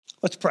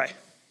Let's pray.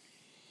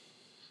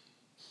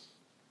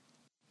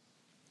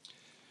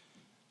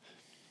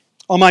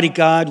 Almighty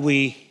God,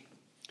 we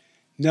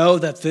know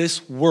that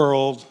this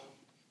world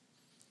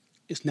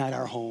is not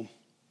our home,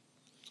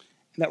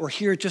 and that we're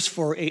here just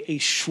for a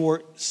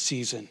short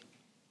season.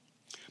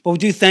 But we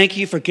do thank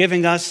you for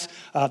giving us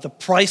the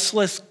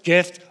priceless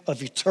gift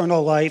of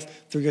eternal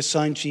life through your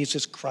Son,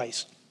 Jesus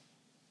Christ.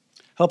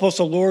 Help us,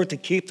 O Lord, to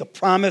keep the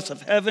promise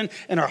of heaven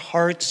in our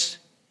hearts.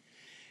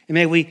 And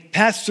may we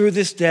pass through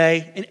this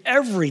day and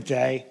every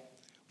day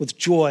with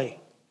joy,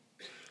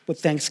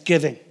 with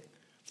thanksgiving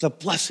for the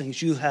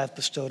blessings you have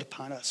bestowed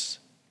upon us.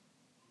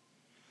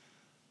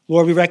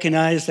 Lord, we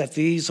recognize that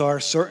these are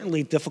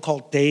certainly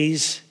difficult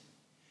days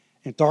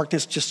and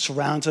darkness just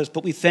surrounds us.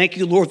 But we thank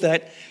you, Lord,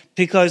 that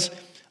because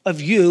of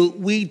you,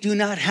 we do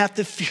not have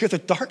to fear the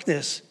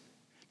darkness.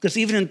 Because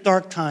even in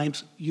dark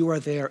times, you are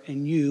there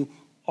and you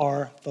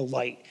are the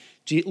light.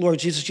 Lord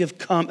Jesus, you have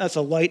come as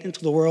a light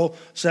into the world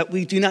so that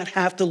we do not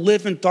have to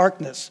live in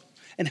darkness.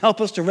 And help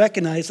us to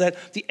recognize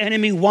that the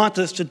enemy wants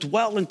us to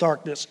dwell in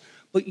darkness.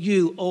 But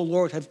you, O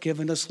Lord, have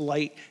given us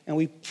light, and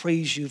we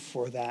praise you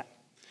for that.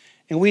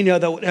 And we know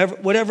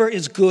that whatever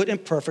is good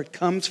and perfect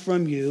comes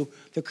from you,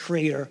 the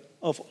creator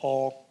of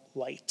all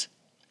light.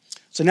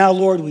 So now,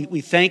 Lord, we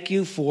thank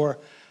you for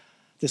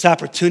this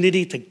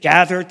opportunity to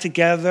gather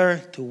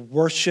together, to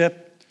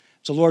worship.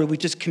 So, Lord, we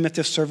just commit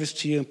this service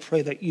to you and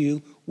pray that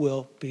you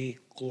will be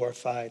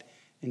glorified.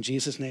 In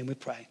Jesus' name we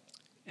pray.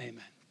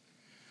 Amen.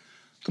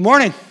 Good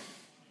morning.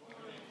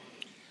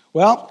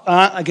 Well,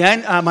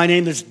 again, my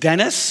name is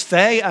Dennis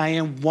Fay. I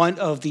am one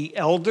of the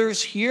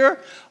elders here.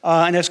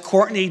 And as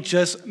Courtney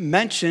just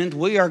mentioned,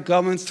 we are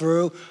going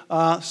through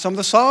some of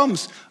the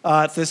Psalms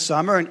this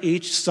summer. And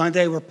each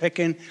Sunday we're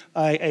picking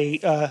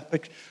a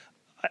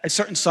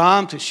certain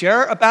psalm to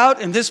share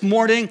about. And this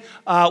morning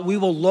we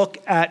will look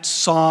at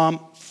Psalm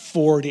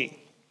 40.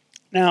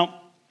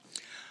 Now,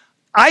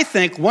 I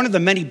think one of the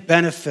many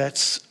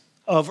benefits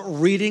of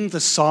reading the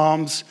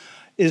Psalms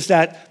is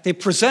that they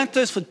present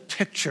us with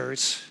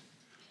pictures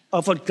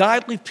of what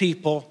godly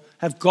people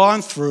have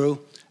gone through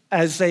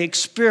as they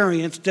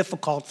experience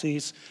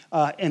difficulties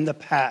in the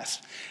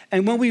past.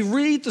 And when we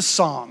read the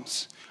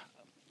Psalms,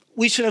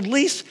 we should at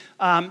least,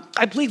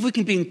 I believe we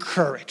can be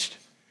encouraged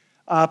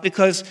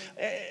because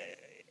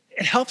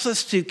it helps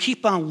us to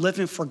keep on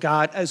living for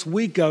God as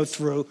we go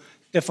through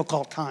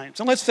difficult times.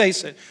 And let's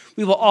face it,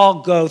 we will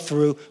all go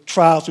through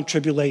trials and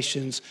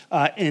tribulations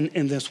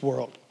in this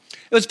world.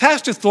 It was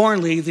Pastor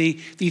Thornley,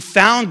 the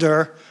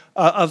founder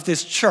of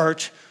this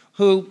church,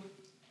 who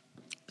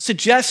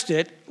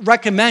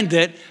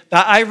recommended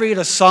that I read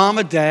a psalm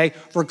a day,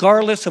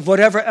 regardless of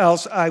whatever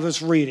else I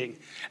was reading.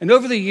 And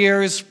over the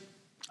years,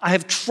 I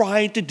have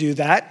tried to do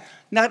that.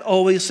 Not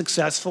always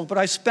successful, but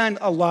I spend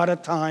a lot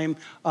of time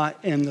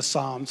in the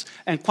Psalms.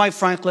 And quite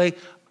frankly,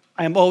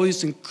 I am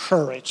always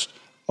encouraged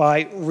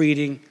by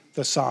reading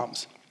the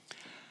Psalms.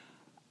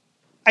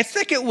 I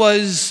think it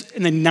was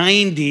in the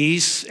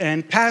 90s,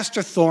 and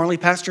Pastor Thornley,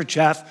 Pastor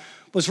Jeff,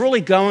 was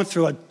really going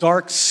through a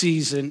dark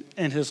season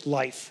in his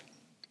life.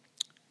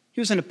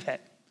 He was in a pit.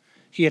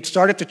 He had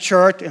started the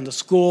church and the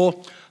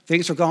school.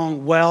 Things were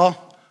going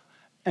well.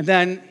 And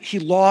then he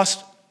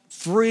lost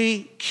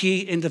 3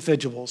 key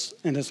individuals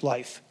in his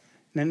life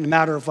in a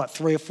matter of,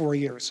 3 or 4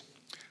 years.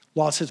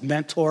 Lost his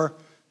mentor,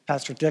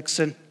 Pastor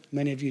Dixon.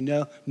 Many of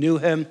you knew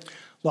him.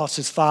 Lost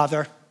his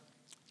father.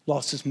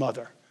 Lost his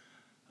mother.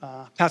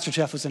 Pastor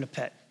Jeff was in a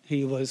pit.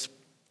 He was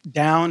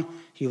down.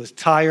 He was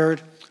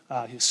tired.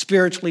 He was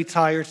spiritually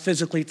tired,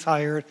 physically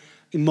tired,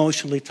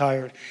 emotionally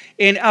tired.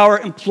 In our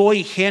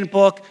employee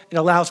handbook, it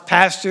allows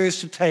pastors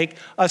to take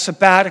a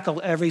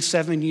sabbatical every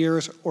 7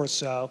 years or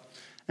so.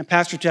 And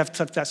Pastor Jeff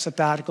took that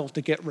sabbatical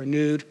to get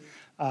renewed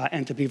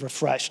and to be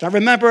refreshed. I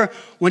remember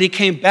when he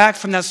came back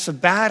from that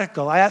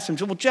sabbatical, I asked him,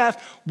 well,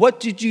 Jeff, what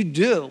did you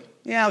do?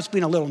 Yeah, I was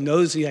being a little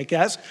nosy, I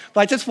guess.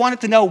 But I just wanted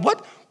to know,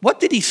 what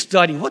did he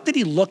study? What did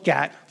he look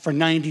at for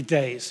 90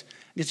 days?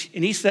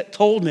 And he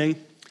told me,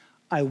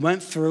 I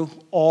went through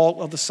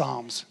all of the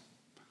Psalms.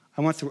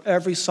 I went through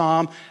every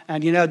Psalm.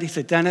 And, he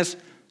said, Dennis,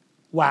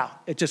 wow,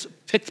 it just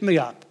picked me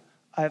up.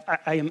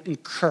 I am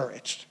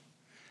encouraged.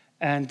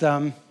 And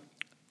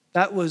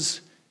that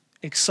was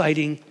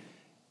exciting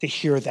to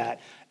hear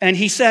that. And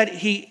he said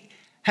he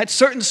had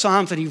certain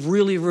Psalms that he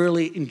really,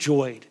 really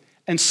enjoyed.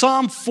 And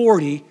Psalm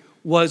 40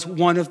 was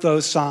one of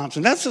those Psalms.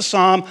 And that's the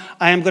Psalm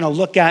I am going to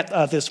look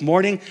at this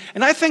morning.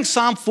 And I think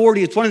Psalm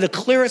 40 is one of the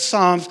clearest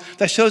Psalms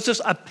that shows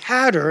us a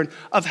pattern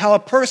of how a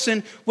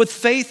person with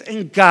faith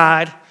in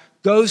God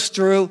goes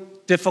through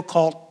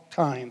difficult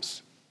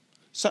times.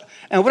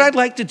 And what I'd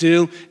like to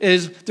do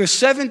is, there's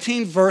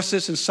 17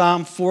 verses in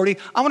Psalm 40.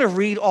 I'm going to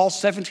read all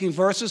 17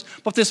 verses,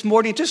 but this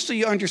morning, just so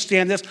you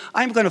understand this,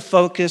 I'm going to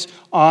focus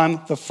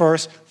on the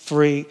first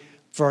 3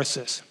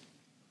 verses.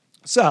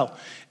 So,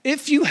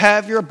 if you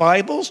have your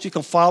Bibles, you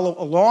can follow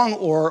along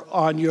or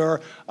on your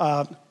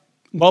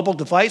mobile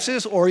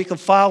devices, or you can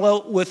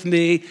follow with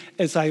me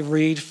as I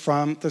read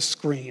from the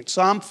screen.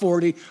 Psalm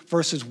 40,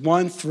 verses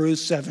 1 through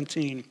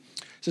 17. It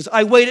says,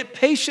 I waited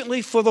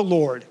patiently for the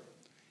Lord.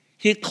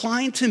 He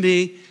inclined to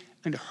me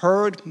and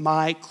heard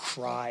my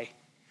cry.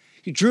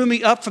 He drew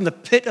me up from the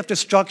pit of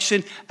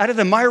destruction, out of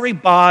the miry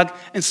bog,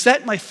 and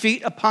set my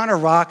feet upon a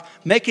rock,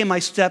 making my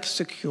steps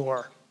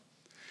secure.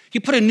 He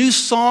put a new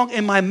song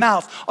in my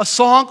mouth, a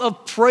song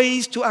of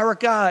praise to our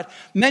God.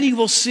 Many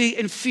will see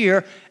and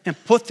fear and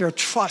put their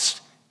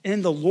trust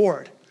in the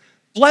Lord.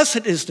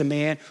 Blessed is the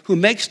man who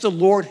makes the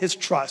Lord his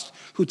trust,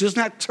 who does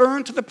not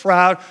turn to the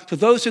proud, to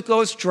those who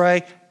go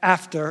astray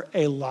after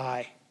a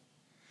lie.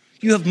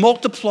 You have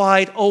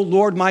multiplied, O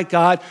Lord my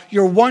God,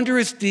 your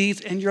wondrous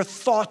deeds and your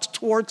thoughts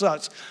towards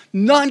us.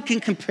 None can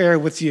compare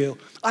with you.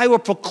 I will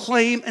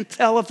proclaim and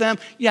tell of them,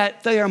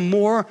 yet they are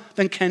more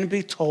than can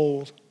be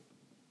told.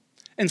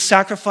 In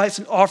sacrifice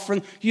and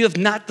offering you have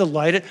not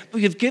delighted,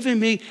 but you have given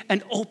me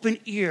an open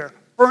ear.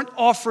 Burnt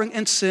offering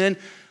and sin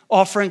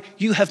offering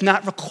you have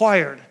not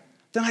required.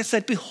 Then I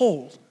said,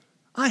 behold,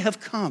 I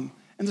have come.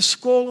 In the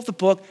scroll of the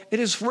book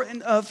it is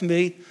written of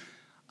me,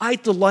 I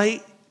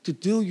delight to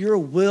do your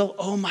will,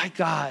 O my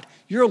God.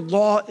 Your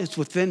law is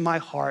within my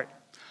heart.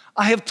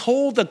 I have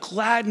told the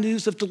glad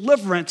news of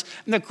deliverance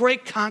in the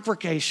great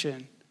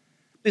congregation.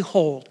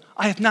 Behold,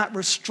 I have not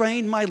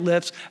restrained my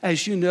lips,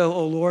 as you know,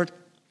 O Lord.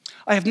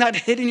 I have not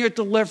hidden your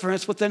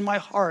deliverance within my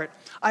heart.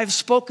 I have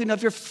spoken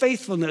of your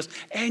faithfulness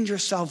and your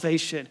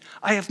salvation.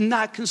 I have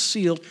not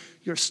concealed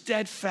your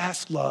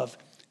steadfast love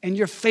and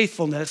your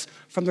faithfulness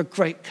from the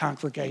great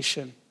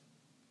congregation.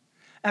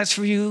 As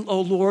for you,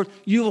 O Lord,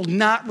 you will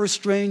not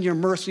restrain your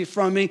mercy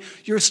from me.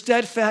 Your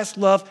steadfast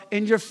love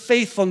and your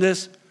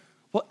faithfulness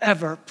will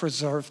ever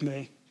preserve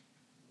me.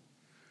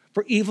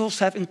 For evils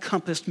have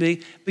encompassed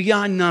me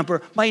beyond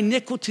number. My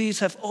iniquities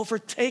have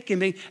overtaken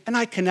me, and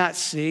I cannot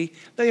see.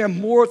 They are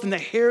more than the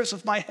hairs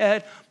of my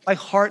head. My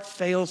heart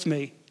fails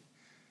me.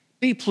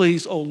 Be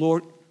pleased, O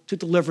Lord, to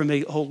deliver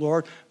me, O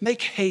Lord.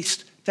 Make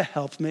haste to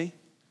help me.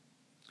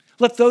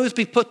 Let those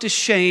be put to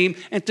shame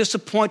and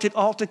disappointed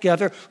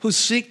altogether who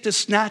seek to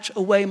snatch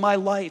away my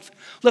life.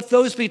 Let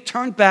those be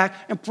turned back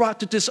and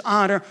brought to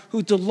dishonor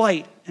who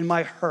delight in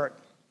my hurt.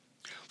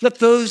 Let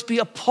those be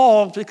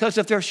appalled because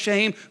of their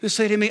shame who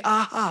say to me,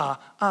 aha,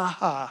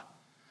 aha.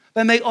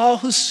 Then may all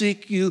who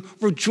seek you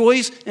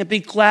rejoice and be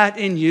glad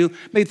in you.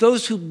 May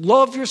those who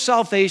love your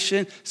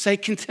salvation say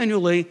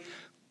continually,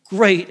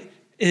 great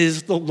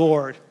is the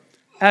Lord.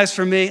 As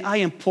for me, I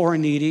am poor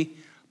and needy,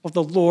 but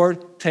the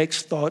Lord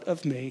takes thought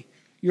of me.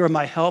 You are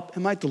my help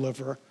and my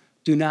deliverer.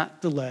 Do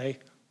not delay,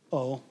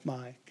 oh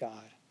my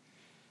God.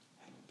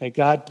 May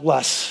God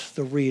bless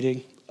the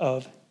reading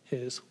of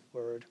his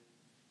word.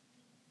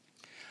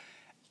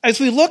 As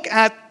we look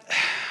at,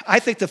 I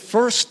think, the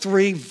first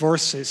three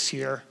verses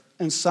here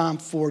in Psalm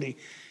 40,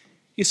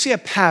 you see a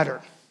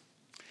pattern.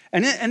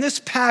 And in this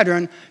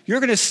pattern, you're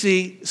going to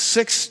see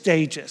 6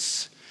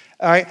 stages.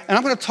 All right? And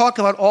I'm going to talk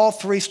about all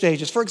 3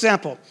 stages. For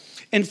example,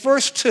 in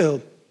verse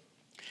 2,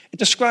 it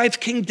describes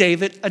King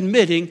David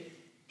admitting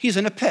he's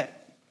in a pit.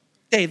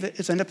 David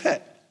is in a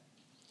pit.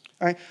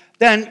 All right?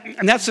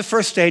 And that's the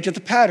first stage of the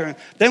pattern.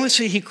 Then we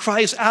see he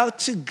cries out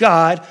to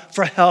God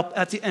for help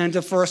at the end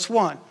of verse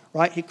 1.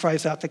 Right? He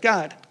cries out to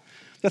God.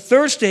 The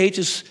third stage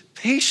is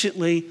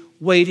patiently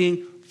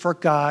waiting for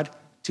God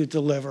to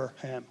deliver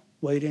him,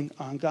 waiting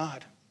on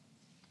God.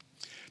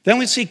 Then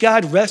we see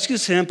God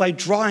rescues him by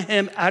drawing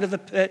him out of the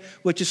pit,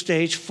 which is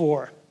stage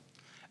 4.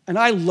 And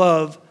I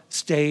love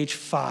stage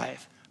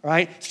 5.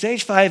 Right?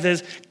 Stage 5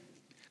 is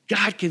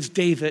God gives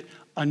David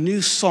a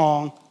new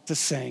song to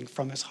sing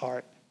from his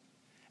heart.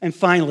 And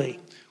finally,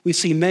 we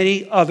see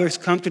many others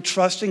come to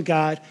trust in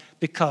God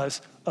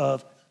because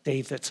of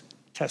David's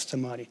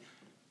testimony,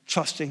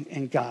 trusting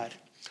in God.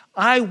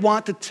 I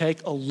want to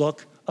take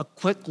a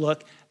quick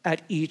look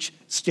at each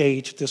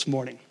stage this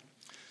morning.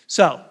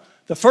 So,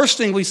 the first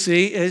thing we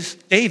see is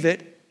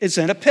David is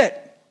in a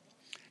pit.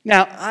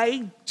 Now,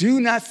 I do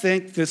not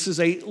think this is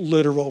a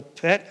literal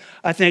pit.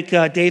 I think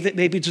David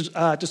may be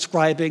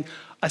describing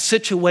a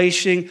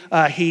situation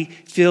he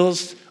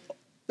feels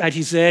that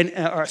he's in,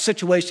 or a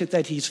situation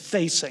that he's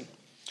facing.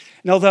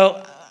 And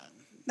although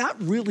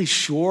not really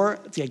sure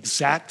the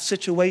exact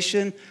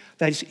situation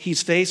that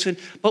he's facing,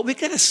 but we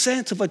get a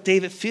sense of what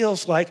David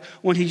feels like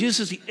when he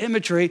uses the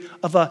imagery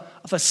of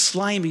a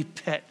slimy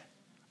pit,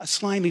 a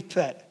slimy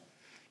pit.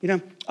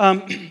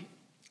 Now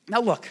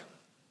look,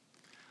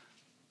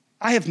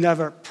 I have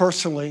never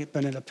personally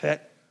been in a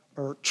pit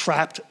or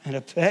trapped in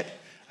a pit,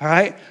 all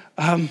right?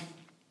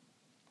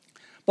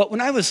 But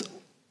when I was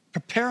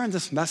preparing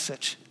this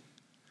message,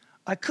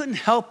 I couldn't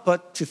help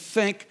but to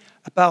think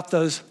about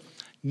those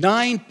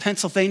 9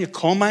 Pennsylvania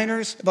coal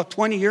miners about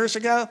 20 years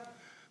ago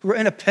who were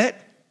in a pit.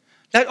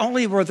 Not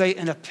only were they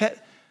in a pit,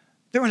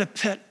 they were in a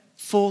pit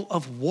full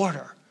of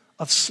water,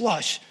 of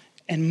slush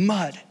and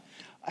mud.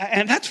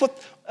 And that's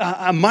what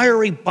a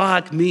miry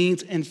bog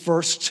means in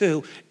verse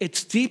 2.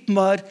 It's deep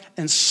mud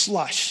and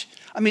slush.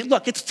 I mean,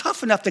 look, it's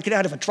tough enough to get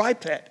out of a dry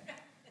pit.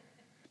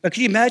 But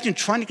can you imagine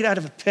trying to get out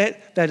of a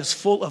pit that is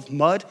full of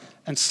mud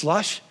and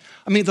slush?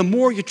 I mean, the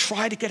more you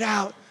try to get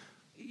out,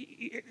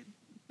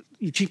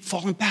 you keep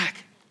falling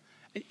back.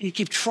 You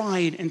keep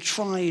trying and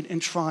trying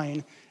and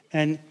trying,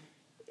 and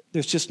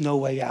there's just no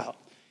way out.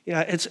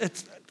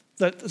 It's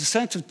the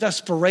sense of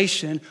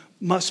desperation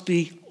must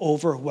be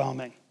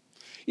overwhelming.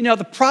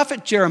 The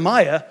prophet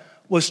Jeremiah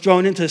was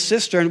thrown into a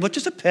cistern, which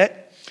is a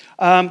pit.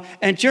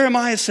 And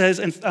Jeremiah says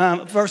in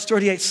verse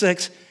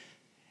 38:6,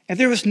 and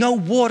there was no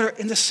water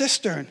in the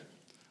cistern,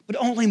 but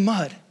only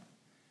mud.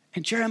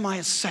 And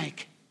Jeremiah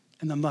sank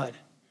in the mud.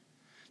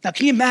 Now,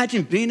 can you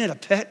imagine being in a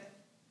pit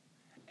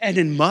and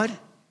in mud,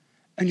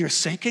 and you're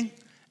sinking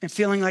and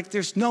feeling like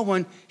there's no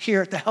one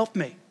here to help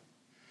me?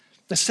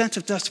 The sense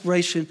of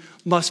desperation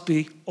must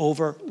be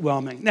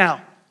overwhelming.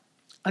 Now,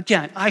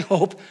 again, I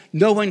hope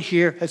no one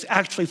here has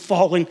actually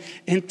fallen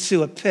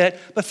into a pit,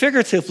 but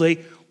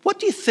figuratively, what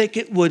do you think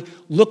it would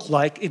look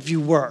like if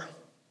you were?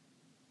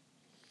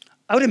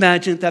 I would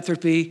imagine that there'd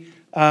be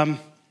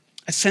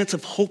a sense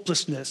of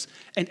hopelessness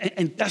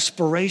and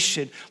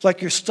desperation,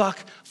 like you're stuck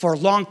for a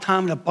long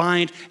time in a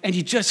bind and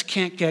you just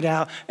can't get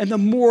out. And the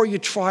more you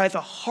try, the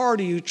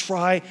harder you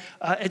try,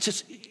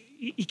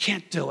 you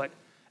can't do it.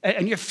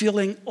 And you're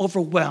feeling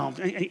overwhelmed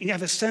and you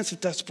have a sense of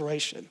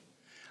desperation.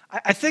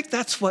 I think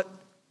that's what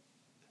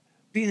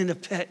being in a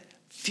pit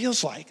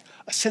feels like,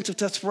 a sense of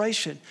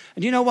desperation.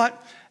 And you know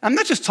what? I'm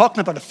not just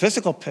talking about a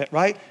physical pit,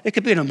 right? It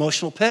could be an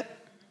emotional pit,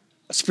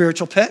 a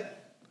spiritual pit,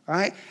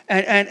 right?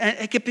 And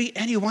it could be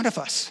any one of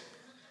us.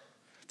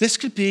 This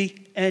could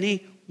be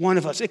any one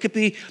of us. It could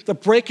be the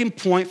breaking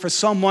point for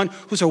someone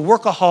who's a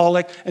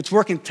workaholic. It's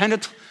working 10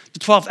 to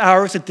 12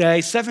 hours a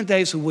day, 7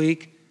 days a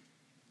week,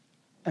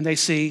 and they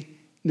see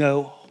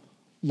no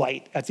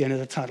light at the end of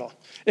the tunnel.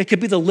 It could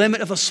be the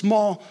limit of a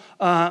small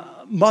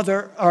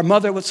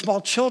mother with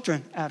small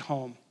children at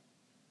home.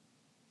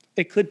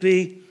 It could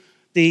be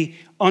the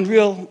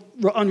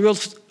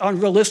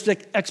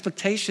unrealistic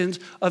expectations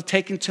of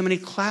taking too many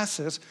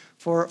classes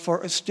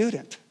for a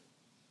student.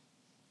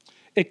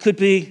 It could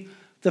be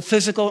the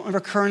physical and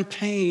recurrent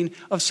pain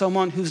of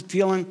someone who's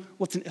dealing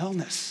with an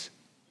illness.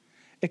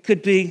 It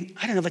could be,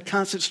 the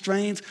constant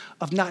strains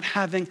of not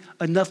having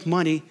enough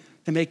money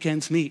to make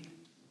ends meet.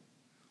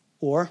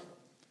 Or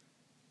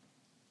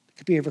it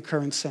could be a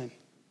recurrent sin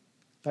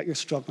that you're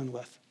struggling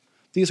with.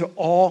 These are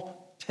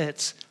all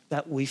pits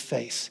that we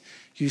face.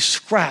 You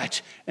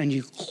scratch and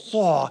you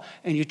claw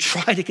and you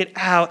try to get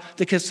out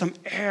to get some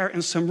air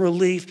and some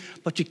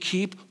relief, but you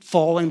keep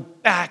falling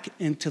back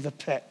into the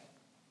pit.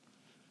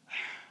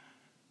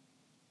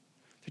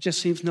 There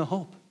just seems no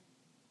hope.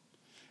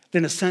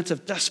 Then a sense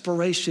of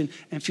desperation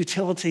and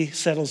futility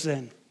settles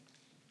in.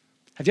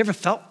 Have you ever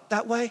felt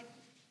that way?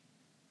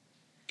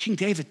 King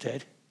David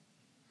did.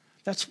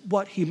 That's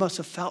what he must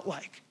have felt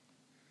like.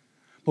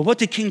 But what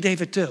did King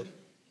David do?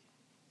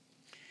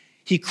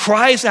 He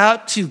cries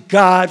out to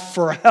God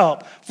for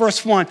help.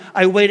 Verse 1,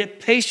 I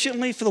waited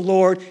patiently for the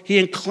Lord. He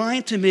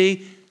inclined to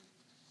me,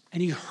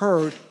 and he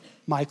heard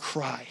my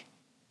cry.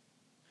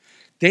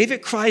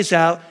 David cries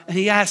out, and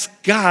he asks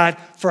God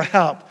for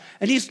help.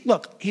 And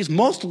he's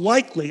most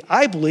likely,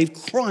 I believe,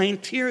 crying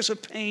tears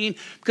of pain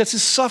because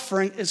his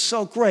suffering is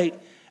so great.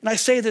 And I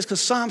say this because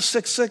Psalm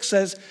 6:6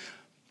 says,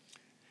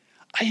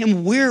 I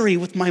am weary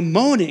with my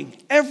moaning.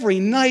 Every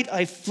night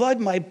I flood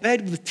my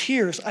bed with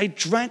tears. I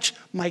drench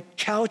my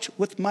couch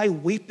with my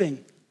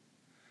weeping.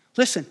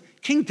 Listen,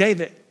 King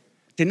David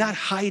did not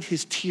hide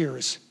his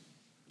tears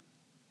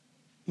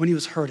when he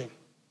was hurting.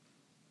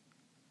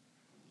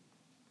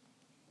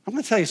 I'm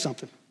going to tell you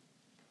something.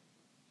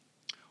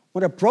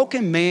 When a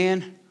broken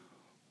man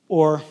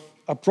or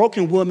a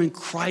broken woman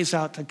cries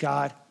out to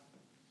God,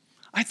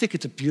 I think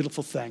it's a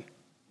beautiful thing.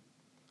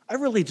 I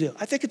really do.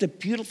 I think it's a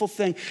beautiful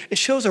thing. It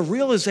shows a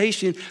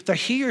realization that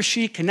he or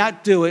she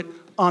cannot do it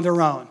on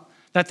their own,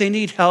 that they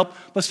need help,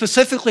 but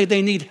specifically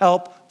they need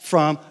help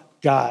from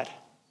God.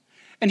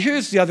 And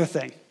here's the other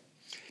thing.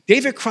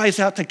 David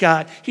cries out to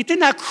God. He did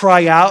not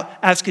cry out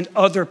asking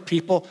other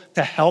people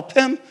to help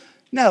him.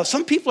 No,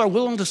 some people are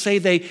willing to say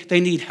they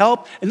need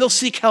help, and they'll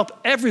seek help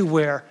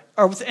everywhere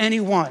or with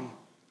anyone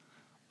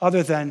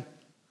other than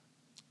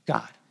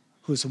God,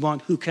 who's the one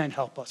who can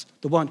help us,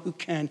 the one who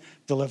can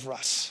deliver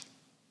us.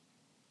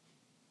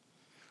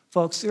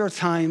 Folks, there are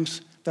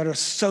times that are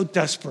so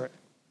desperate,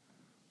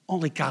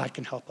 only God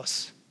can help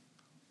us.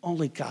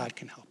 Only God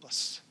can help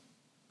us.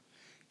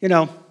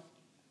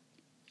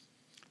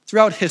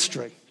 Throughout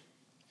history,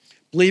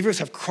 believers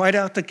have cried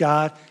out to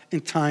God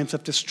in times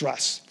of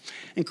distress.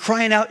 And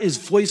crying out is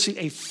voicing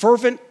a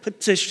fervent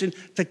petition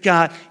to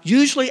God,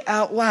 usually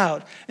out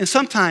loud. And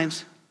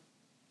sometimes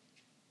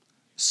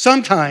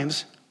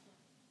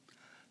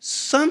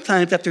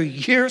after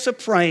years of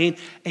praying,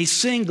 a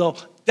single,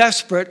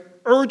 desperate,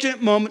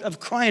 urgent moment of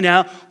crying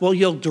out will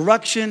yield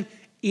direction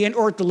and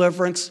or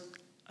deliverance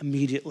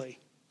immediately.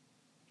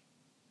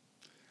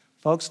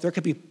 Folks, there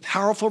could be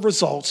powerful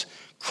results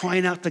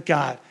crying out to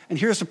God. And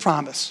here's the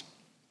promise.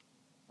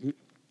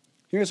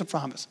 Here's a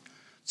promise.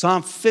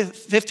 Psalm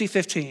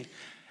 50:15.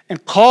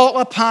 And call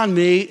upon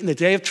me in the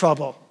day of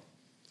trouble.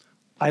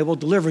 I will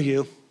deliver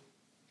you,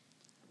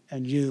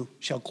 and you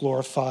shall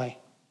glorify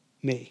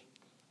me.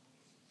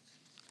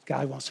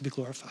 God wants to be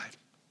glorified.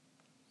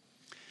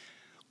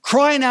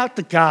 Crying out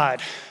to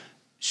God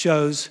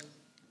shows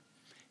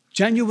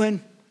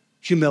Genuine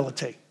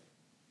humility.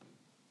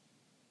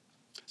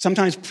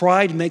 Sometimes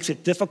pride makes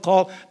it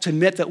difficult to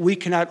admit that we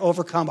cannot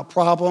overcome a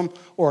problem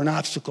or an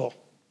obstacle.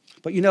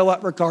 But you know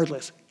what?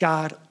 Regardless,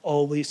 God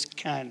always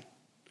can.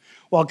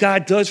 While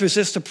God does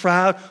resist the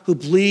proud who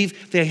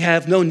believe they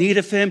have no need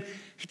of him,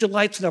 he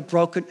delights in a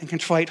broken and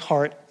contrite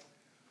heart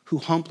who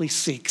humbly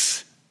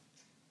seeks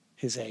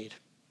his aid.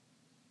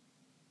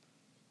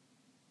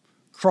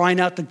 Crying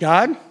out to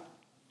God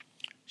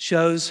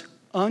shows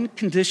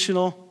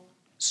unconditional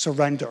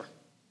surrender.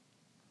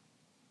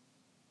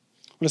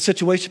 When a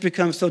situation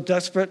becomes so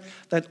desperate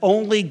that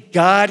only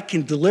God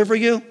can deliver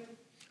you,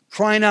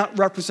 crying out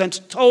represents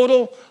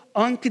total,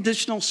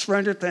 unconditional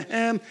surrender to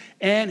him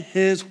and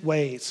his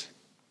ways.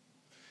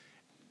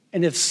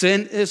 And if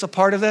sin is a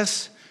part of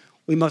this,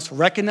 we must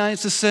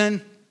recognize the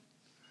sin,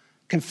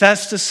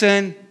 confess the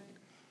sin,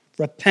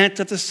 repent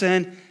of the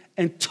sin,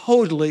 and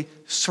totally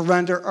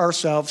surrender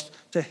ourselves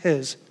to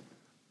his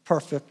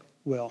perfect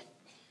will.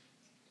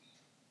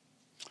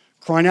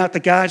 Crying out to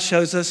God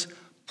shows us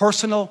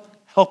personal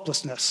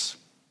helplessness.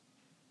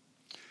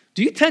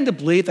 Do you tend to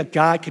believe that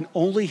God can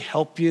only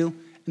help you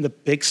in the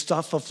big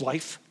stuff of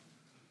life?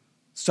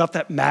 Stuff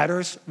that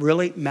matters,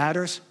 really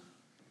matters?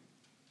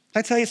 Can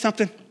I tell you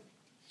something?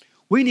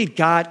 We need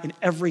God in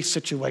every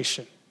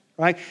situation,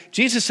 right?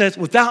 Jesus says,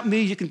 without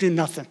me, you can do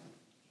nothing.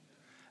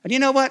 And you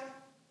know what?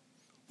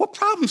 What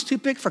problem's too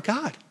big for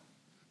God?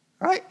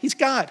 Right? He's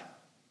God.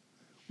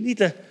 We need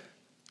to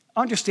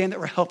understand that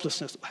we're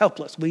helpless.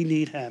 We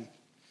need him.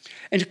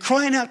 And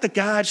crying out to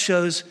God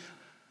shows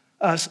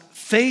us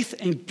faith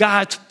in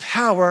God's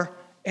power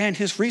and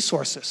his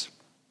resources.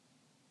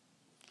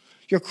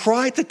 Your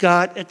cry to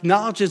God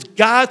acknowledges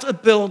God's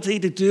ability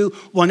to do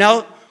what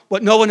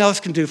no one else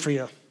can do for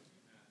you.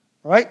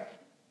 Right?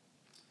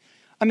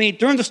 I mean,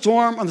 during the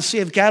storm on the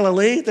Sea of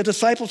Galilee, the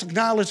disciples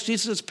acknowledged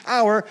Jesus'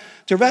 power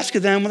to rescue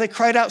them when they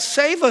cried out,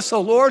 "Save us,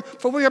 O Lord,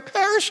 for we are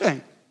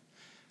perishing."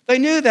 They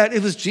knew that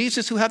it was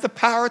Jesus who had the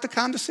power to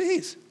calm the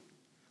seas.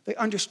 They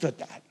understood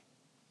that.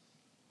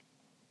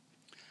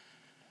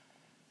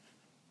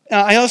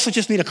 Now, I also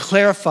just need to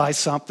clarify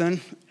something,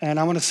 and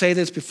I want to say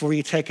this before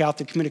you take out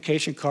the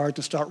communication cards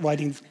and start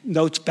writing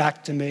notes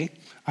back to me,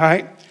 all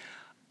right?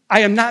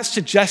 I am not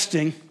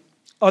suggesting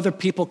other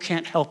people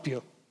can't help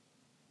you.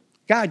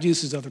 God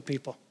uses other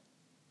people.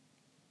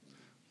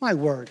 My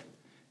word,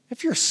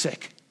 if you're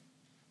sick,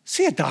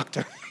 see a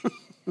doctor,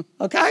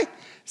 okay?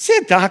 See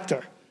a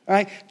doctor, all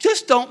right?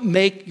 Just don't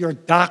make your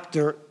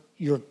doctor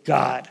your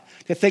God.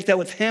 To think that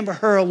with him or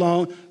her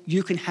alone,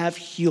 you can have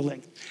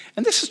healing.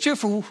 And this is true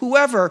for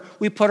whoever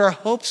we put our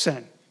hopes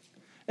in.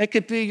 It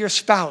could be your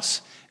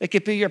spouse. It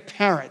could be your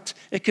parent.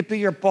 It could be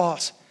your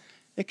boss.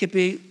 It could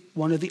be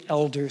one of the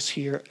elders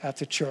here at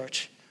the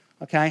church,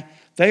 okay?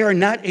 They are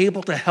not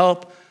able to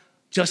help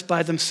just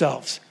by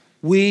themselves.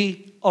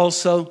 We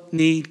also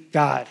need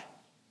God.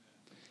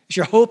 Is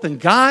your hope in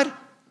God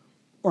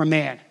or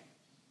man?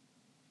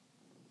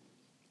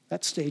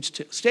 That's stage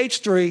 2.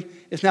 Stage 3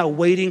 is now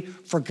waiting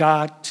for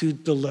God to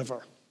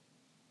deliver.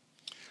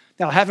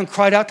 Now, having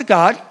cried out to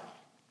God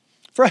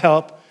for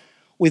help,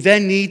 we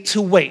then need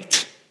to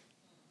wait.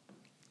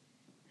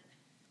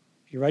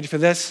 You ready for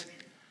this?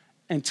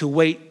 And to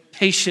wait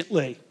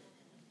patiently.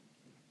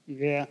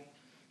 Yeah,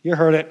 you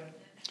heard it.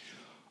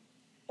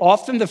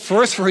 Often the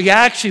first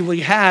reaction we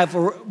have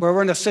where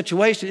we're in a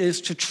situation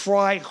is to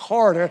try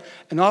harder,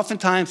 and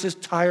oftentimes this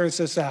tires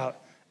us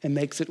out and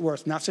makes it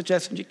worse. Not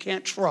suggesting you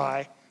can't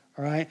try,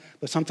 all right?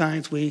 But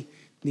sometimes we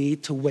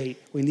need to wait.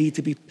 We need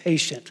to be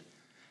patient.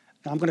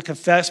 Now, I'm going to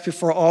confess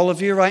before all of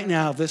you right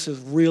now, this is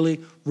really,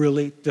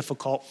 really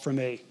difficult for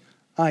me.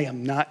 I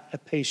am not a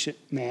patient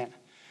man.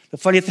 The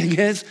funny thing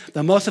is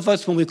that most of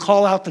us, when we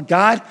call out to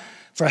God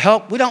for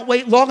help, we don't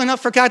wait long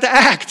enough for God to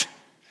act.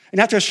 And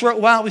after a short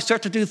while, we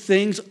start to do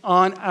things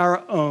on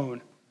our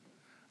own.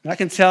 And I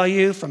can tell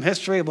you from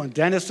history, when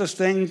Dennis does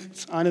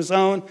things on his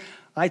own,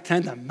 I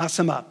tend to mess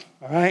him up,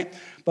 all right?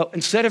 But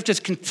instead of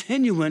just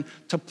continuing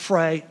to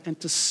pray and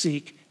to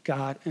seek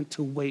God and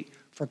to wait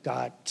for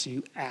God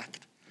to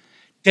act.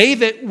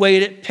 David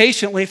waited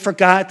patiently for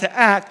God to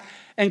act,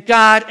 and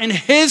God, in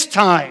his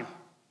time,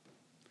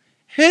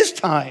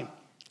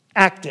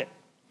 acted.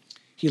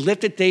 He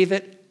lifted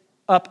David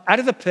up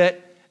out of the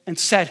pit and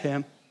set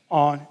him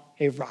on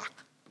a rock.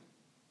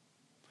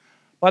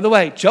 By the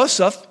way,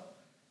 Joseph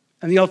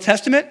in the Old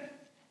Testament,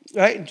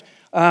 right,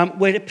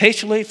 waited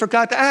patiently for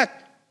God to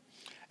act.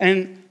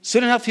 And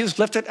soon enough, he was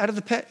lifted out of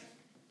the pit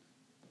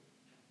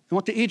and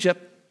went to Egypt,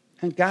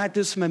 and God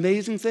did some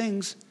amazing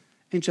things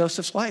in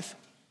Joseph's life.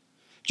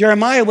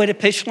 Jeremiah waited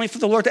patiently for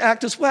the Lord to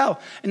act as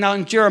well. And now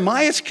in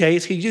Jeremiah's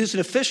case, he used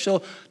an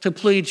official to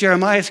plead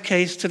Jeremiah's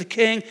case to the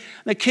king.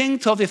 And the king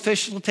told the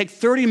official to take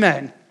 30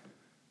 men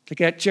to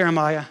get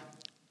Jeremiah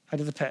out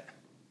of the pit.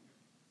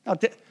 Now,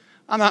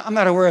 I'm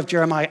not aware if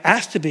Jeremiah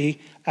asked to be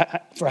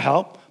for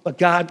help, but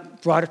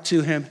God brought it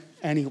to him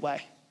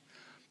anyway.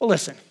 Well,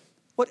 listen,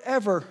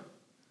 whatever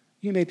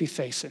you may be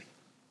facing,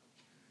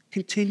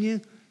 continue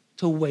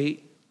to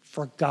wait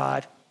for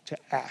God to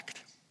act.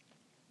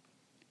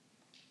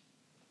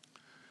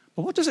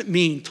 But what does it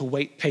mean to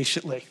wait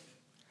patiently?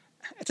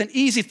 It's an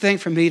easy thing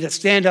for me to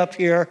stand up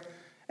here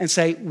and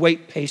say,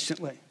 wait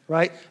patiently,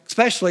 right?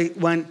 Especially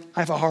when I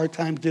have a hard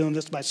time doing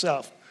this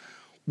myself.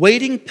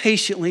 Waiting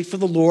patiently for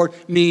the Lord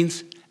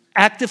means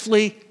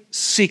actively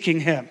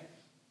seeking him.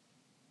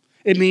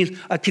 It means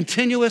a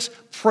continuous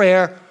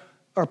prayer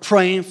or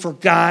praying for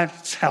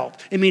God's help.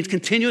 It means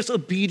continuous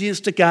obedience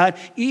to God,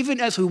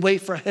 even as we wait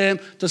for him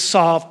to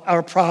solve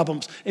our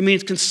problems. It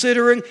means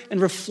considering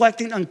and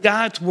reflecting on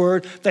God's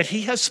word that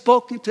he has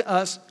spoken to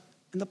us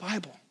in the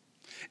Bible.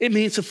 It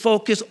means to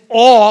focus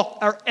all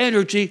our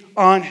energy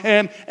on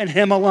him and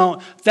him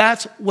alone.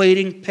 That's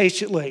waiting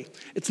patiently.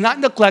 It's not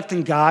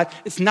neglecting God.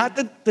 It's not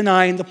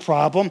denying the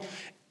problem.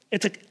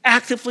 It's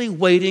actively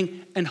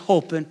waiting and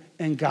hoping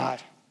in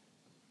God.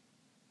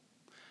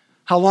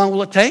 How long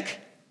will it take?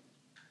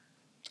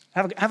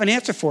 I have an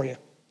answer for you.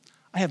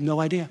 I have no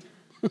idea.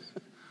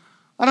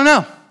 I don't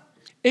know.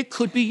 It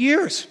could be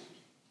years.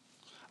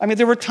 I mean,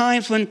 there were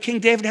times when King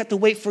David had to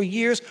wait for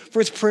years for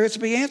his prayers to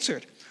be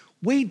answered.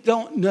 We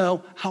don't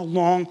know how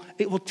long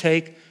it will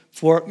take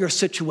for your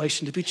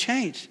situation to be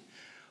changed.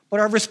 But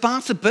our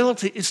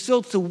responsibility is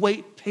still to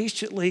wait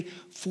patiently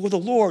for the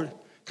Lord,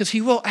 because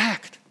he will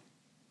act.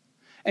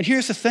 And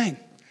here's the thing.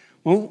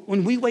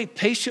 When we wait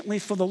patiently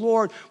for the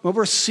Lord, when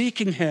we're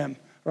seeking him,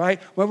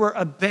 right, when we're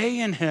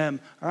obeying him,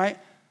 right,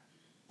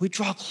 we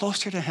draw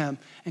closer to him,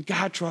 and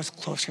God draws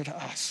closer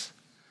to us.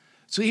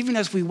 So even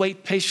as we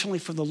wait patiently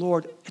for the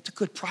Lord, it's a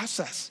good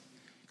process,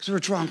 because we're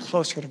drawing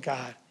closer to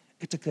God.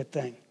 It's a good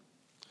thing.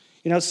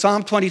 You know,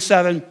 Psalm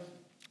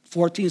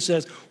 27:14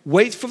 says,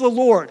 wait for the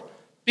Lord,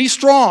 be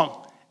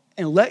strong,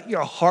 and let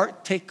your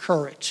heart take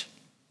courage.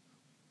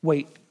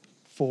 Wait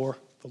for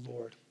the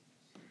Lord.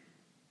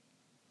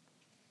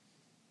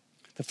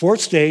 The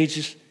fourth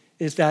stage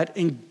is that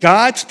in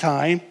God's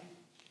time,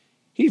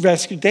 he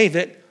rescued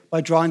David by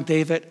drawing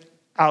David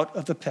out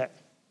of the pit.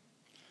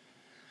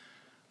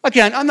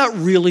 Again, I'm not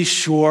really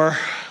sure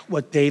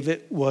what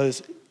David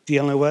was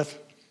dealing with.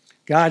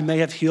 God may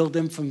have healed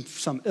him from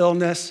some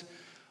illness,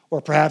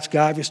 or perhaps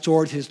God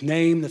restored his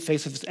name in the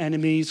face of his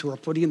enemies who were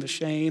putting him to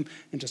shame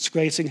and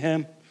disgracing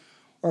him.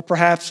 Or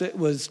perhaps it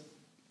was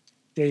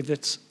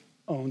David's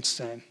own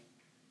sin.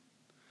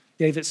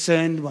 David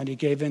sinned when he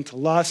gave in to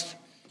lust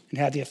and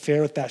had the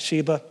affair with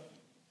Bathsheba.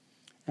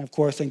 And of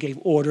course, then gave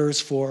orders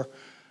for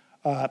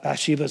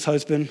Bathsheba's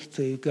husband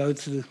to go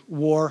to the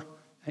war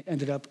and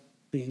ended up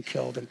being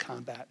killed in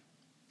combat.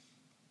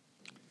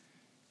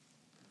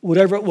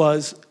 Whatever it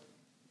was,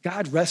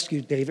 God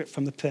rescued David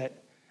from the pit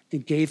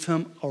and gave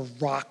him a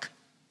rock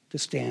to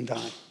stand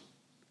on.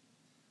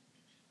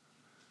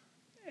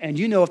 And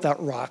you know what that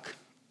rock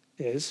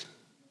is,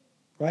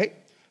 right?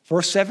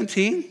 Verse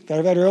 17, that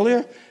I read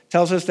earlier,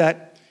 tells us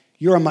that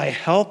you are my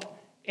help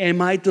and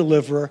my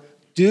deliverer.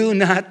 Do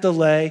not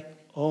delay,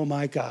 oh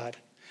my God.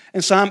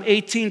 And Psalm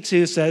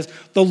 18:2 says,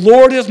 the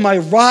Lord is my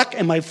rock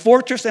and my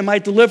fortress and my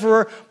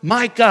deliverer,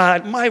 my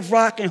God, my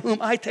rock in whom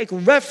I take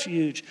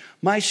refuge,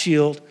 my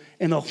shield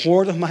and the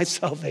horn of my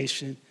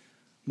salvation,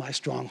 my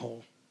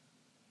stronghold.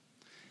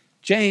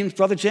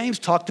 Brother James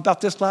talked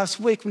about this last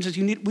week when he says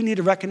we need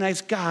to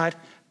recognize God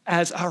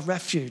as our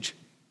refuge.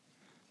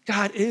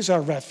 God is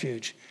our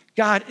refuge.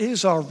 God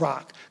is our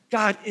rock.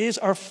 God is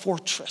our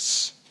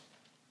fortress.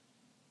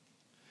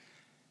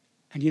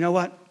 And you know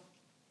what?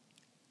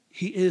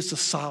 He is the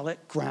solid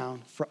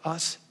ground for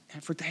us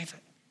and for David.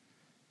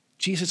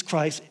 Jesus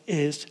Christ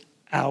is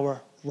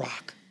our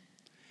rock.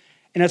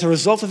 And as a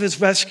result of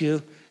his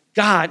rescue,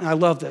 God, and I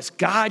love this,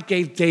 God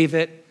gave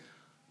David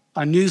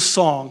a new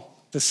song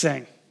to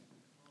sing.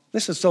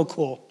 This is so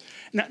cool.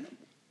 Now,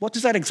 what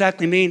does that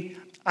exactly mean?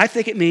 I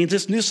think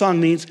this new song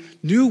means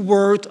new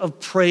words of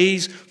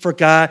praise for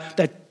God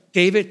that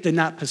David did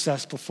not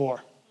possess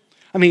before.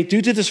 I mean,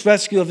 due to this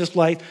rescue of his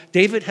life,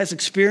 David has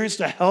experienced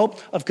the help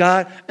of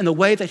God in a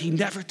way that he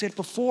never did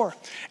before.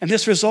 And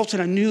this results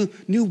in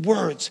new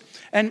words.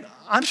 And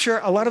I'm sure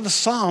a lot of the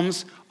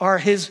Psalms are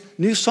his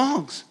new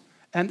songs.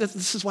 And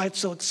this is why it's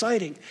so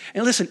exciting.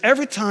 And listen,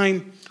 every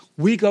time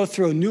we go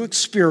through a new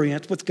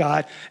experience with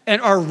God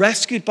and are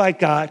rescued by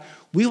God,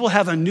 we will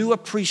have a new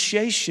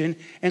appreciation.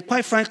 And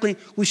quite frankly,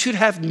 we should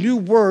have new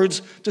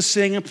words to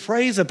sing and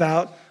praise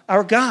about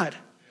our God.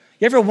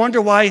 You ever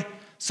wonder why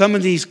some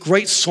of these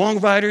great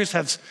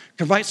songwriters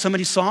can write so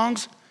many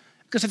songs?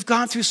 Because they've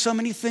gone through so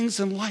many things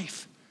in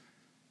life.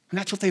 And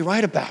that's what they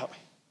write about.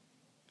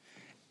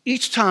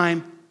 Each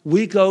time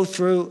we go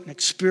through an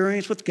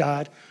experience with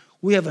God,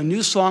 we have a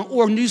new song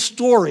or a new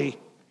story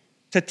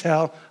to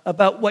tell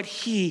about what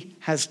he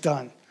has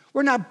done.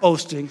 We're not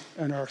boasting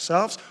in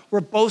ourselves.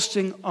 We're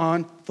boasting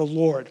on the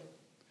Lord.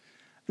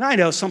 And I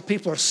know some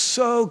people are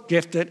so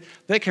gifted,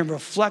 they can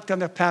reflect on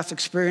their past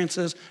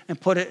experiences and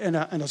put it in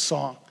a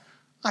song.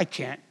 I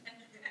can't,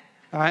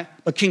 all right?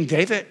 But King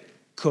David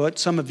could,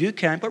 some of you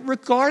can, but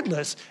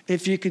regardless,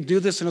 if you can do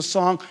this in a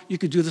song, you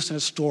can do this in a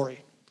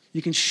story.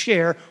 You can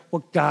share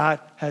what God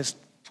has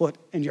put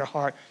in your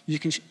heart.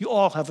 You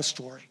all have a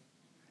story.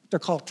 They're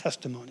called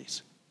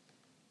testimonies.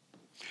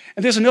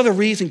 And there's another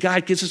reason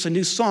God gives us a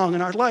new song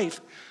in our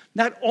life,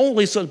 Not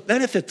only so it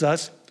benefits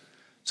us,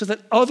 so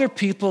that other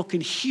people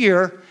can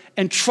hear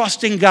and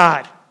trust in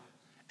God.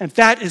 And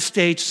that is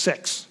stage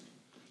 6.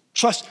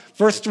 Trust,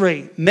 verse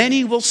 3,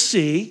 many will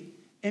see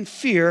and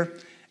fear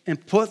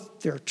and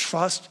put their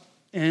trust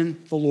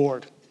in the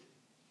Lord.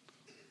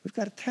 We've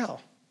got to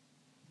tell.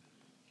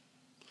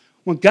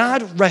 When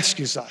God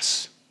rescues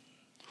us,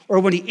 or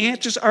when he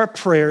answers our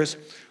prayers,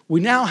 we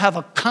now have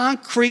a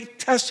concrete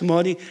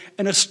testimony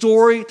and a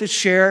story to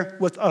share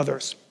with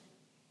others.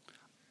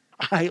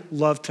 I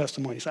love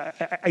testimonies.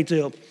 I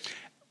do.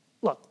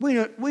 Look,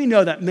 we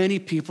know that many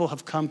people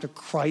have come to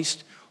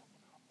Christ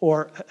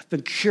or have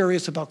been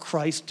curious about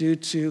Christ due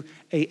to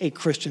a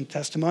Christian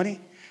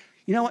testimony.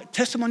 You know what?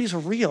 Testimonies are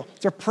real.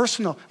 They're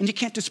personal, and you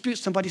can't dispute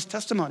somebody's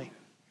testimony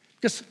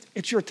because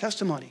it's your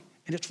testimony,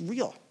 and it's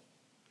real.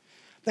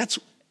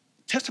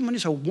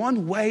 Testimonies are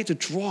one way to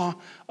draw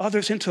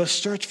others into a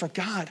search for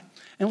God.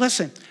 And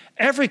listen,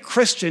 every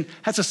Christian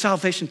has a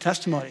salvation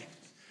testimony.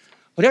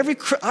 But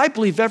I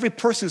believe every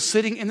person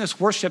sitting in this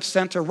worship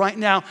center right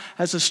now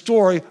has a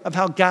story of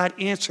how God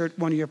answered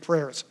one of your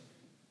prayers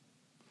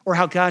or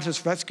how God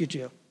has rescued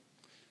you.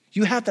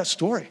 You have that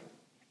story.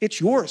 It's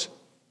yours.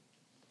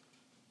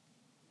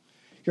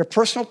 Your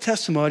personal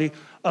testimony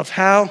of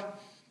how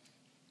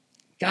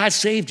God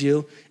saved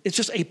you is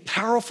just a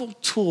powerful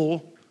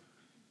tool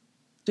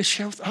to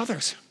share with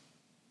others.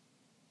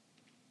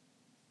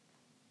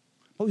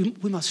 But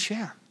we must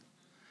share.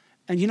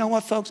 And you know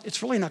what, folks?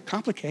 It's really not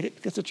complicated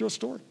because it's your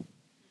story.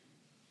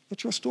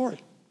 It's your story.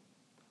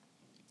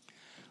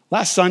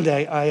 Last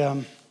Sunday,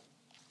 I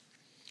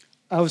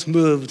was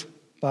moved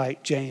by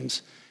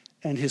James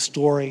and his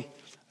story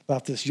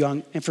about this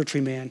young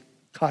infantryman,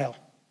 Kyle.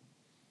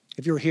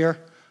 If you were here,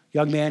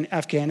 young man,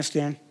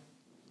 Afghanistan,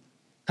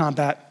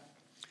 combat,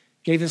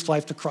 gave his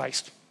life to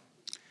Christ.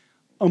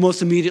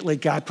 Almost immediately,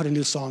 God put a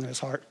new song in his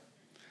heart,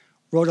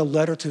 wrote a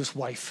letter to his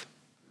wife,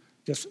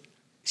 just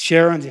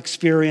sharing the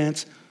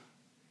experience,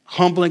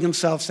 humbling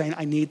himself, saying,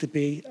 I need to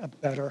be a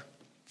better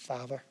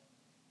father.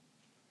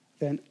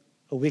 Then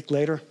a week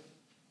later,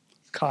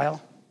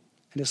 Kyle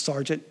and his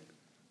sergeant,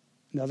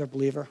 another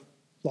believer,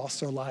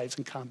 lost their lives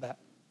in combat.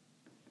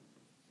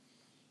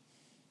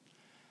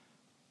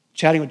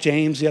 Chatting with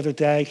James the other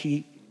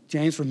day,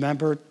 James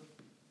remembered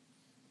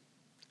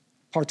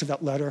parts of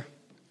that letter.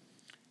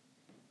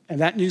 And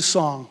that new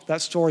song,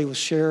 that story was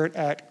shared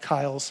at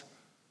Kyle's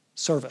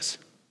service.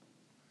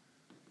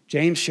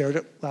 James shared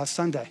it last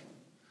Sunday.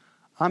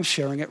 I'm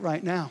sharing it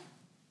right now.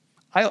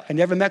 I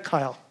never met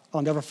Kyle.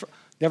 I'll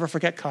never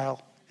forget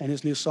Kyle and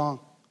his new song.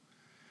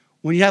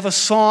 When you have a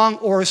song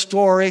or a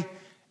story,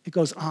 it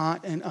goes on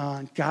and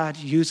on. God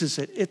uses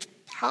it. It's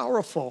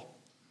powerful.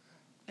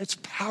 It's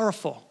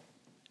powerful.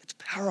 It's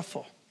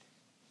powerful.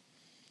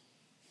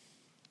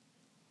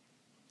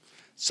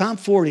 Psalm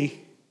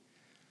 40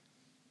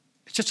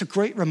 is just a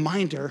great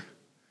reminder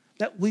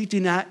that we do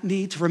not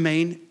need to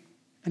remain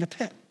in a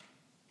pit.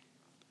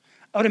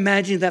 I would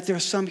imagine that there are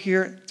some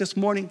here this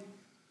morning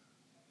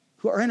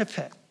who are in a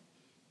pit.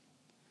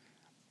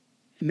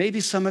 And maybe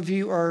some of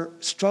you are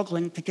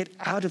struggling to get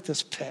out of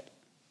this pit.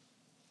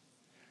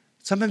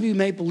 Some of you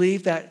may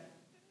believe that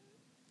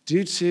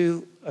due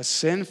to a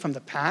sin from the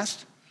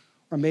past,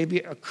 or maybe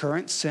a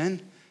current sin,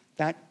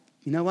 that,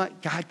 you know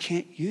what, God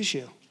can't use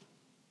you.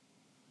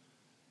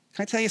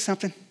 Can I tell you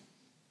something?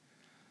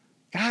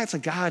 God's a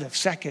God of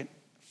second,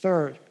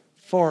 third,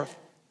 fourth,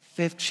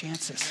 fifth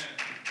chances.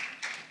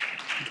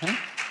 Okay?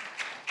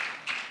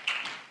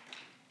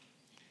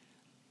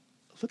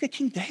 Look at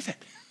King David.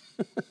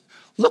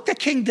 Look at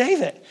King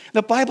David.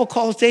 The Bible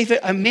calls David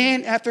a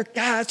man after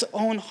God's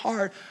own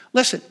heart.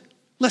 Listen,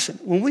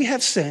 when we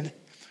have sin,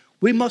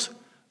 we must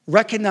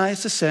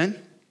recognize the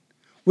sin.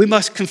 We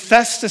must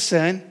confess the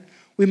sin.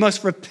 We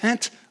must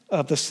repent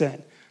of the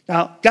sin.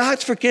 Now,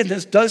 God's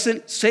forgiveness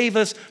doesn't save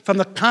us from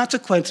the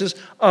consequences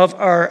of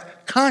our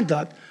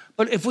conduct,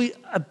 but if we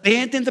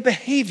abandon the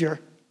behavior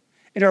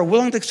and are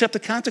willing to accept the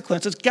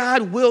consequences,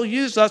 God will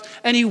use us,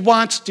 and he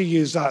wants to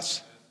use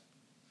us.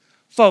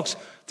 Folks,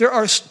 there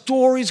are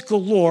stories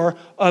galore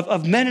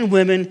of men and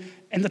women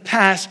in the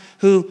past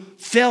who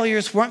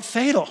failures weren't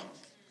fatal.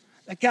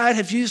 That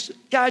God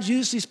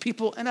used these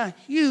people in a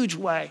huge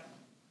way.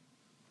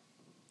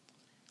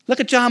 Look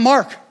at John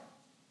Mark.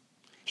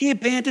 He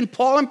abandoned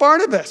Paul and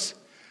Barnabas.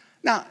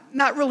 Now,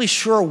 not really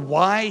sure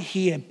why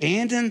he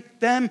abandoned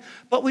them,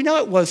 but we know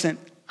it wasn't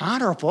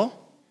honorable.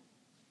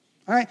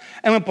 All right?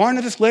 And when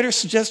Barnabas later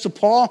suggests to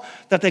Paul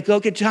that they go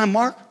get John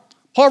Mark,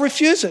 Paul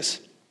refuses.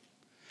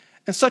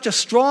 And such a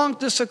strong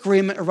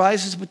disagreement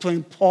arises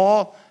between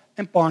Paul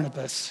and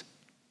Barnabas.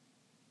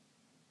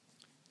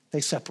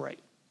 They separate.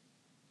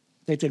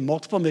 They did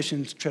multiple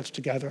mission trips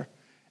together,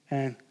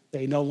 and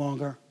they no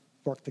longer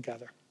work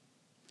together.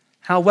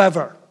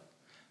 However,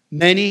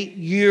 many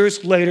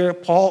years later,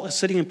 Paul is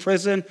sitting in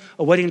prison,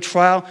 awaiting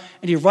trial,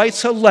 and he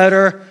writes a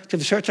letter to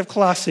the church of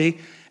Colossae,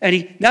 and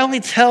he not only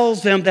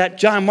tells them that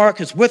John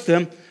Mark is with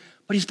them,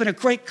 but he's been a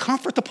great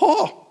comfort to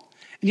Paul.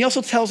 And he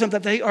also tells them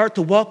that they are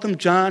to welcome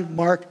John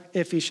Mark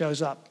if he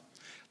shows up.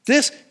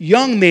 This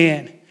young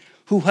man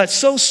who had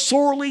so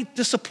sorely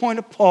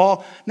disappointed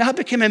Paul now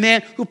became a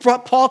man who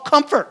brought Paul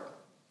comfort.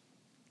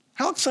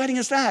 How exciting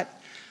is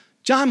that?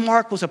 John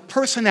Mark was a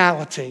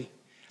personality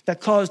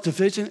that caused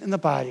division in the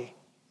body.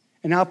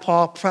 And now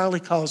Paul proudly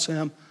calls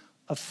him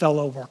a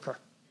fellow worker.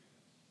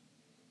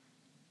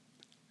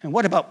 And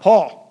what about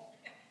Paul?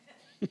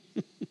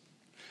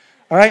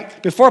 All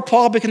right, before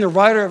Paul became the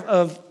writer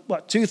of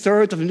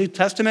 2/3 of the New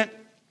Testament,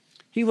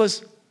 he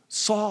was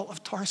Saul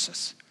of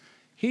Tarsus.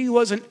 He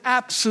was an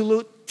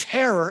absolute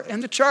terror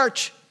in the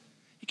church.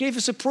 He gave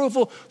his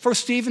approval for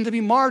Stephen to be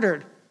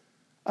martyred.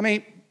 I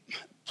mean,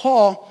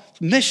 Paul's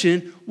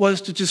mission was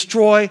to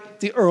destroy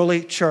the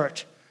early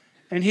church.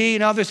 And he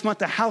and others went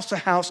to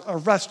house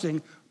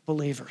arresting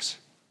believers.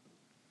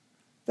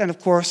 Then, of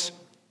course,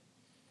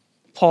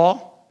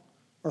 Paul,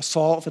 or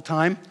Saul at the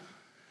time,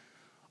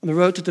 on the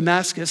road to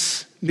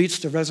Damascus, meets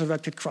the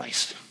resurrected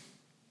Christ.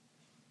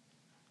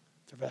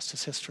 The rest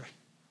is history.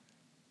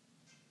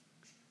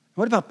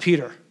 What about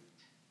Peter?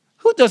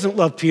 Who doesn't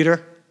love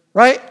Peter,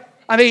 right?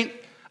 I mean,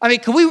 I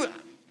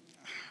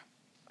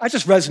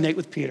just resonate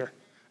with Peter,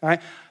 all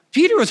right?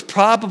 Peter was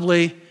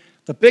probably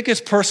the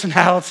biggest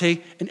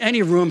personality in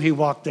any room he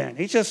walked in.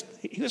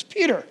 He was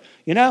Peter,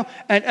 you know?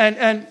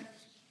 And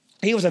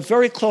he was a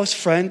very close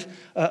friend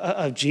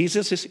of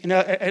Jesus. You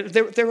know,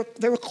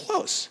 they were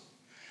close.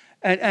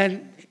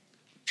 And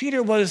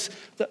Peter was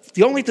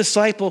the only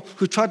disciple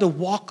who tried to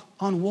walk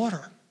on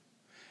water.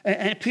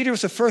 And Peter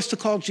was the first to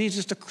call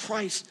Jesus the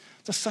Christ,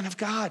 the Son of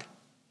God.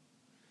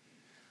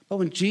 But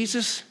when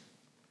Jesus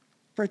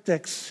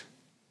predicts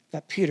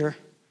that Peter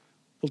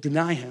will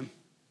deny him,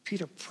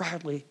 Peter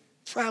proudly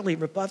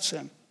rebuffs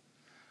him.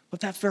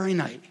 But that very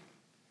night,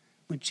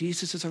 when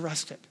Jesus is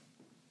arrested,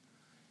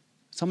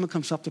 someone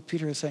comes up to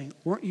Peter and saying,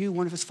 "Weren't you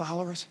one of his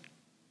followers?"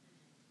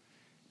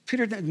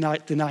 Peter did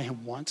not deny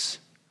him once,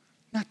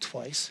 not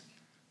twice,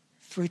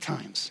 3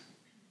 times.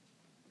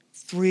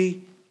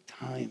 3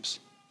 times.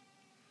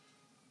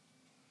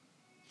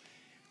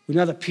 We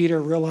know that Peter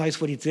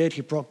realized what he did.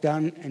 He broke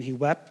down and he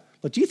wept.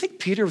 But do you think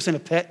Peter was in a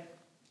pit?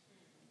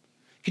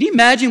 Can you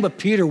imagine what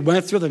Peter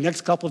went through the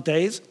next couple of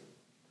days?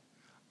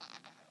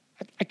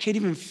 I can't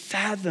even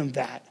fathom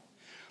that.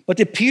 But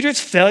did Peter's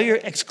failure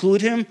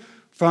exclude him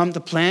from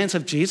the plans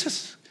of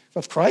Jesus,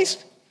 of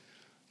Christ?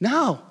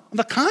 No. On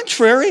the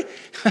contrary,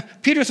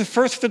 Peter's the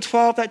first of the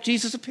 12 that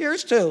Jesus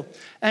appears to.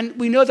 And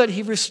we know that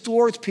he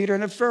restores Peter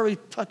in a very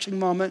touching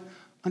moment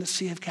on the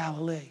Sea of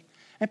Galilee.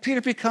 And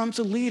Peter becomes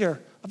a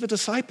leader of the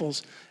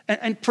disciples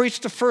and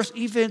preached the first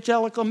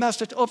evangelical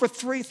message. Over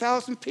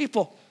 3,000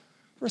 people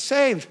were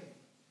saved.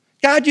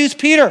 God used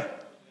Peter.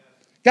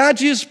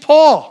 God used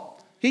Paul.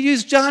 He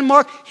used John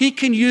Mark. He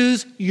can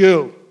use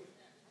you.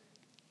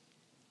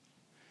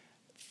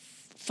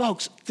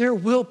 Folks, there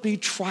will be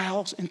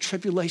trials and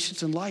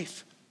tribulations in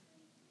life.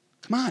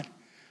 Come on.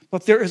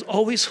 But there is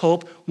always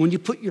hope when you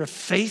put your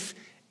faith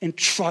and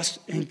trust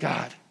in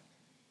God.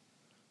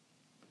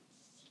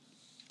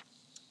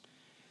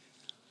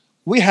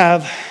 We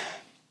have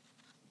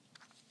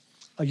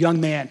a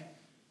young man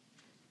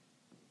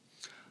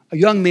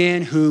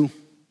who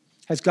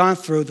has gone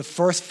through the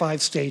first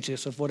 5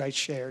 stages of what I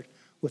shared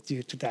with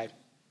you today.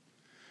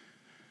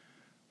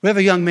 We have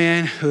a young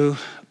man who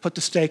put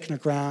the stake in the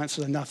ground and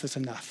said enough is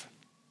enough.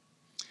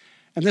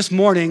 And this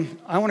morning,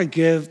 I want to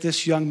give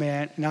this young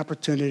man an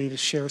opportunity to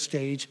share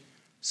stage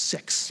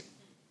 6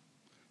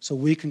 so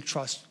we can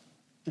trust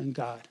in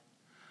God.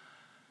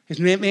 His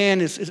name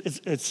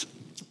is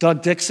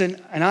Doug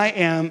Dixon, and I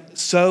am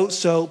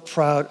so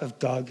proud of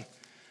Doug.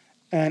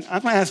 And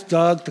I'm going to ask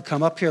Doug to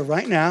come up here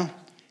right now,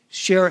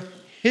 share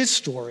his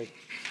story.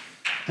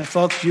 And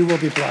folks, you will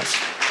be blessed.